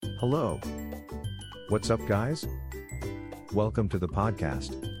Hello. What's up, guys? Welcome to the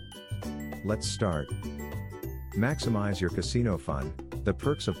podcast. Let's start. Maximize your casino fun, the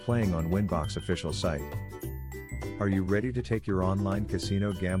perks of playing on Winbox official site. Are you ready to take your online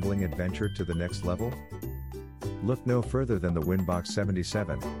casino gambling adventure to the next level? Look no further than the Winbox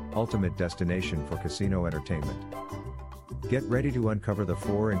 77, ultimate destination for casino entertainment. Get ready to uncover the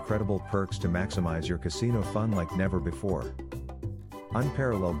 4 incredible perks to maximize your casino fun like never before.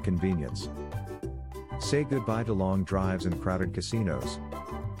 Unparalleled convenience. Say goodbye to long drives and crowded casinos.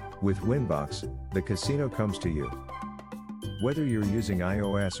 With Winbox, the casino comes to you. Whether you're using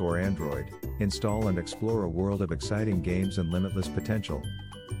iOS or Android, install and explore a world of exciting games and limitless potential.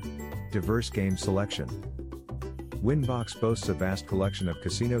 Diverse game selection. Winbox boasts a vast collection of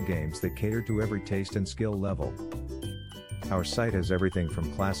casino games that cater to every taste and skill level. Our site has everything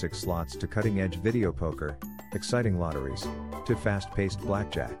from classic slots to cutting-edge video poker, exciting lotteries, to fast-paced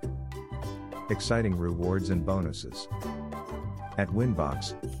blackjack. Exciting rewards and bonuses. At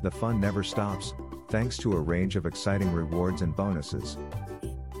Winbox, the fun never stops, thanks to a range of exciting rewards and bonuses.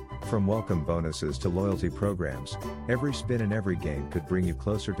 From welcome bonuses to loyalty programs, every spin and every game could bring you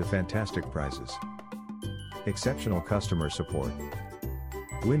closer to fantastic prizes. Exceptional customer support.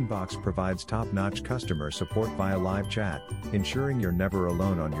 Winbox provides top-notch customer support via live chat, ensuring you're never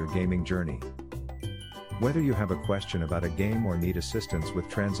alone on your gaming journey. Whether you have a question about a game or need assistance with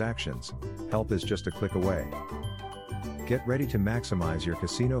transactions, help is just a click away. Get ready to maximize your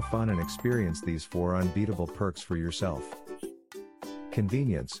casino fun and experience these 4 unbeatable perks for yourself.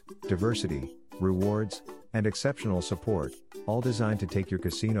 Convenience, diversity, rewards, and exceptional support, all designed to take your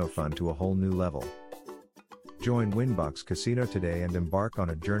casino fun to a whole new level. Join Winbox Casino today and embark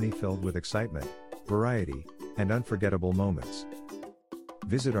on a journey filled with excitement, variety, and unforgettable moments.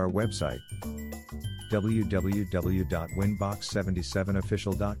 Visit our website,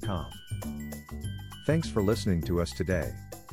 www.winbox77official.com. Thanks for listening to us today.